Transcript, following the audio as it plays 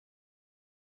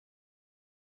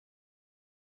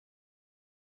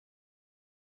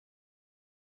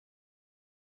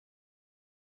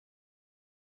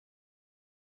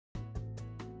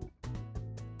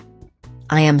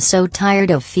I am so tired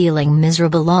of feeling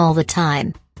miserable all the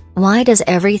time. Why does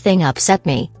everything upset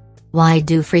me? Why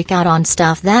do freak out on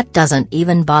stuff that doesn't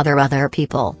even bother other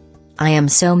people? I am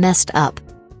so messed up.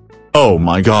 Oh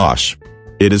my gosh.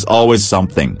 It is always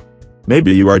something.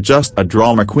 Maybe you are just a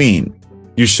drama queen.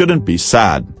 You shouldn't be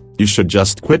sad, you should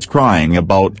just quit crying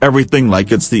about everything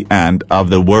like it's the end of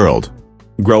the world.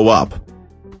 Grow up.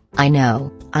 I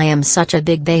know, I am such a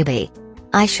big baby.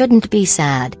 I shouldn't be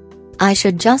sad. I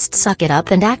should just suck it up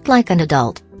and act like an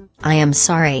adult. I am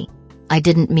sorry. I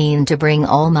didn't mean to bring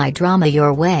all my drama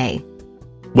your way.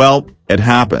 Well, it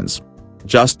happens.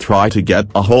 Just try to get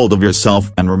a hold of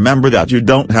yourself and remember that you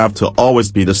don't have to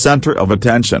always be the center of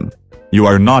attention. You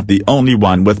are not the only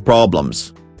one with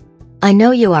problems. I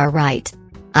know you are right.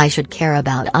 I should care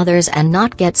about others and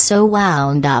not get so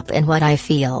wound up in what I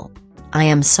feel. I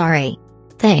am sorry.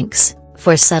 Thanks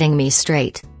for setting me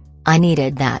straight. I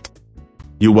needed that.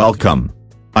 You're welcome.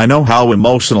 I know how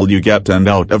emotional you get and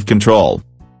out of control.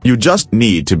 You just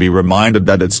need to be reminded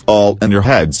that it's all in your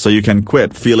head so you can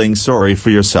quit feeling sorry for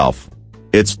yourself.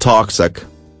 It's toxic.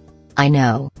 I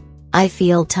know. I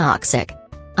feel toxic.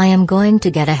 I am going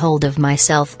to get a hold of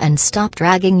myself and stop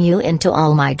dragging you into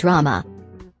all my drama.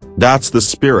 That's the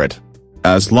spirit.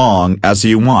 As long as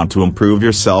you want to improve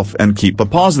yourself and keep a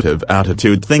positive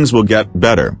attitude, things will get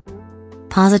better.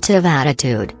 Positive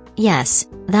attitude, yes,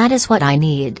 that is what I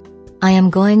need. I am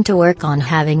going to work on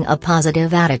having a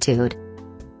positive attitude.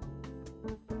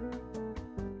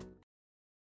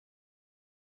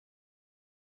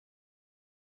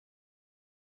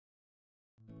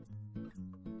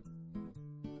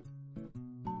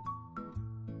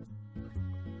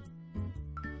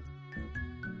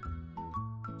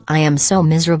 I am so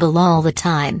miserable all the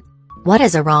time. What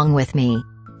is wrong with me?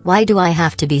 Why do I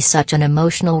have to be such an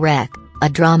emotional wreck, a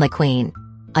drama queen?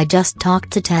 I just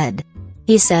talked to Ted.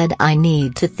 He said I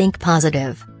need to think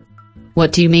positive.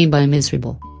 What do you mean by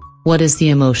miserable? What is the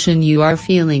emotion you are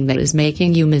feeling that is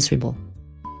making you miserable?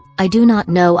 I do not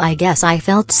know. I guess I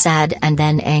felt sad and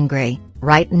then angry.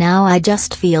 Right now I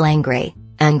just feel angry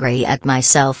at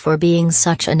myself for being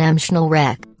such an emotional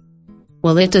wreck.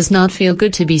 Well, it does not feel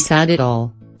good to be sad at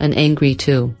all. And angry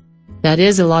too. That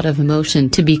is a lot of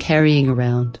emotion to be carrying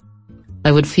around.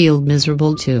 I would feel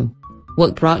miserable too.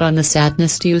 What brought on the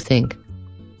sadness, do you think?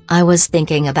 I was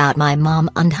thinking about my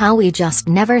mom and how we just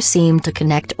never seem to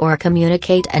connect or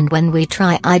communicate, and when we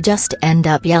try I just end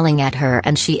up yelling at her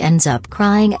and she ends up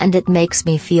crying and it makes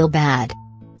me feel bad.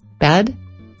 Bad?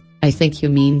 I think you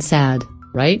mean sad,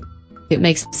 right? It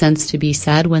makes sense to be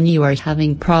sad when you are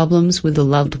having problems with a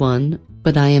loved one,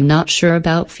 but I am not sure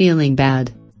about feeling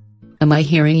bad. Am I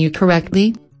hearing you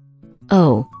correctly?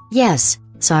 Oh, yes,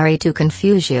 sorry to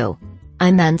confuse you.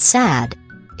 I meant sad.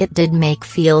 It did make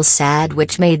feel sad,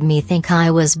 which made me think I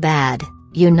was bad,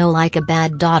 you know, like a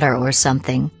bad daughter or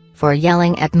something, for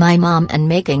yelling at my mom and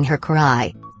making her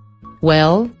cry.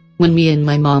 Well, when me and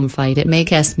my mom fight it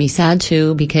makes me sad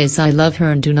too because I love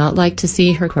her and do not like to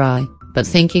see her cry, but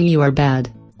thinking you are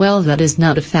bad, well, that is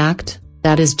not a fact,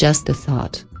 that is just a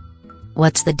thought.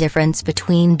 What's the difference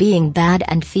between being bad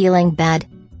and feeling bad?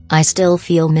 I still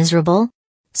feel miserable?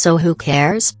 So who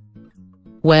cares?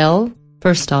 Well,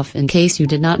 first off, in case you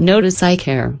did not notice, I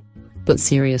care. But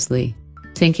seriously,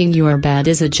 thinking you are bad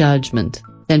is a judgment,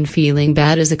 then feeling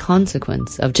bad is a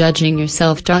consequence of judging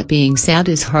yourself. Being sad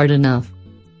is hard enough.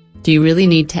 Do you really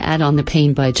need to add on the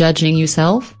pain by judging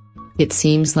yourself? It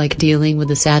seems like dealing with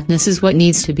the sadness is what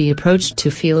needs to be approached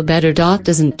to feel better.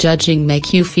 Doesn't judging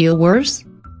make you feel worse?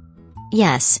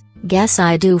 Yes, guess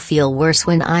I do feel worse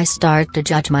when I start to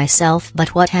judge myself,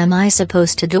 but what am I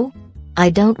supposed to do? I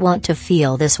don't want to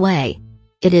feel this way.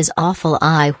 It is awful.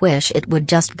 I wish it would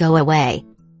just go away.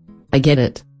 I get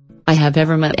it. I have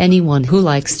ever met anyone who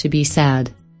likes to be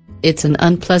sad. It's an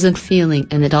unpleasant feeling,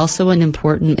 and it also an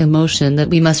important emotion that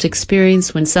we must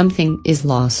experience when something is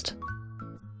lost.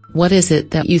 What is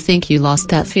it that you think you lost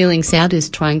that feeling sad is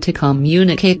trying to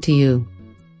communicate to you?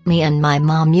 Me and my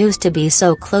mom used to be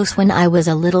so close when I was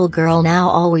a little girl. Now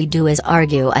all we do is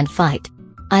argue and fight.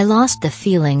 I lost the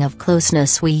feeling of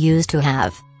closeness we used to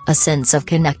have, a sense of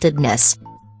connectedness.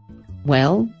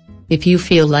 Well, if you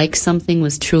feel like something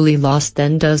was truly lost,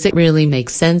 then does it really make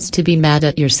sense to be mad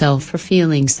at yourself for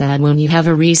feeling sad when you have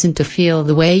a reason to feel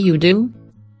the way you do?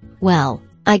 Well,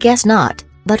 I guess not,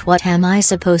 but what am I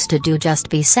supposed to do? Just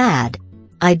be sad?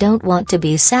 I don't want to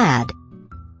be sad.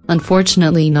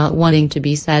 Unfortunately, not wanting to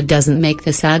be sad doesn't make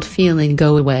the sad feeling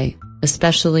go away,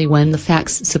 especially when the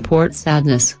facts support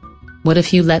sadness. What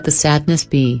if you let the sadness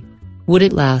be? Would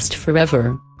it last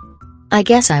forever? I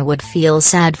guess I would feel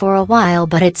sad for a while,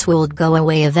 but it would go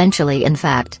away eventually. In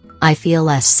fact, I feel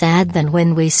less sad than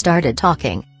when we started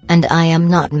talking, and I am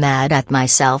not mad at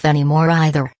myself anymore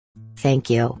either. Thank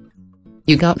you.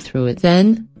 You got through it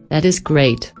then? That is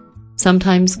great.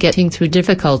 Sometimes getting through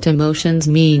difficult emotions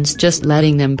means just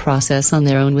letting them process on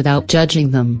their own without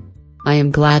judging them. I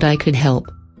am glad I could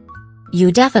help.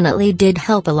 You definitely did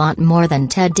help a lot more than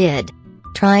Ted did.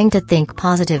 Trying to think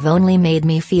positive only made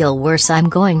me feel worse. I'm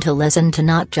going to listen to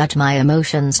not judge my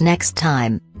emotions next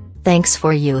time. Thanks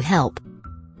for your help.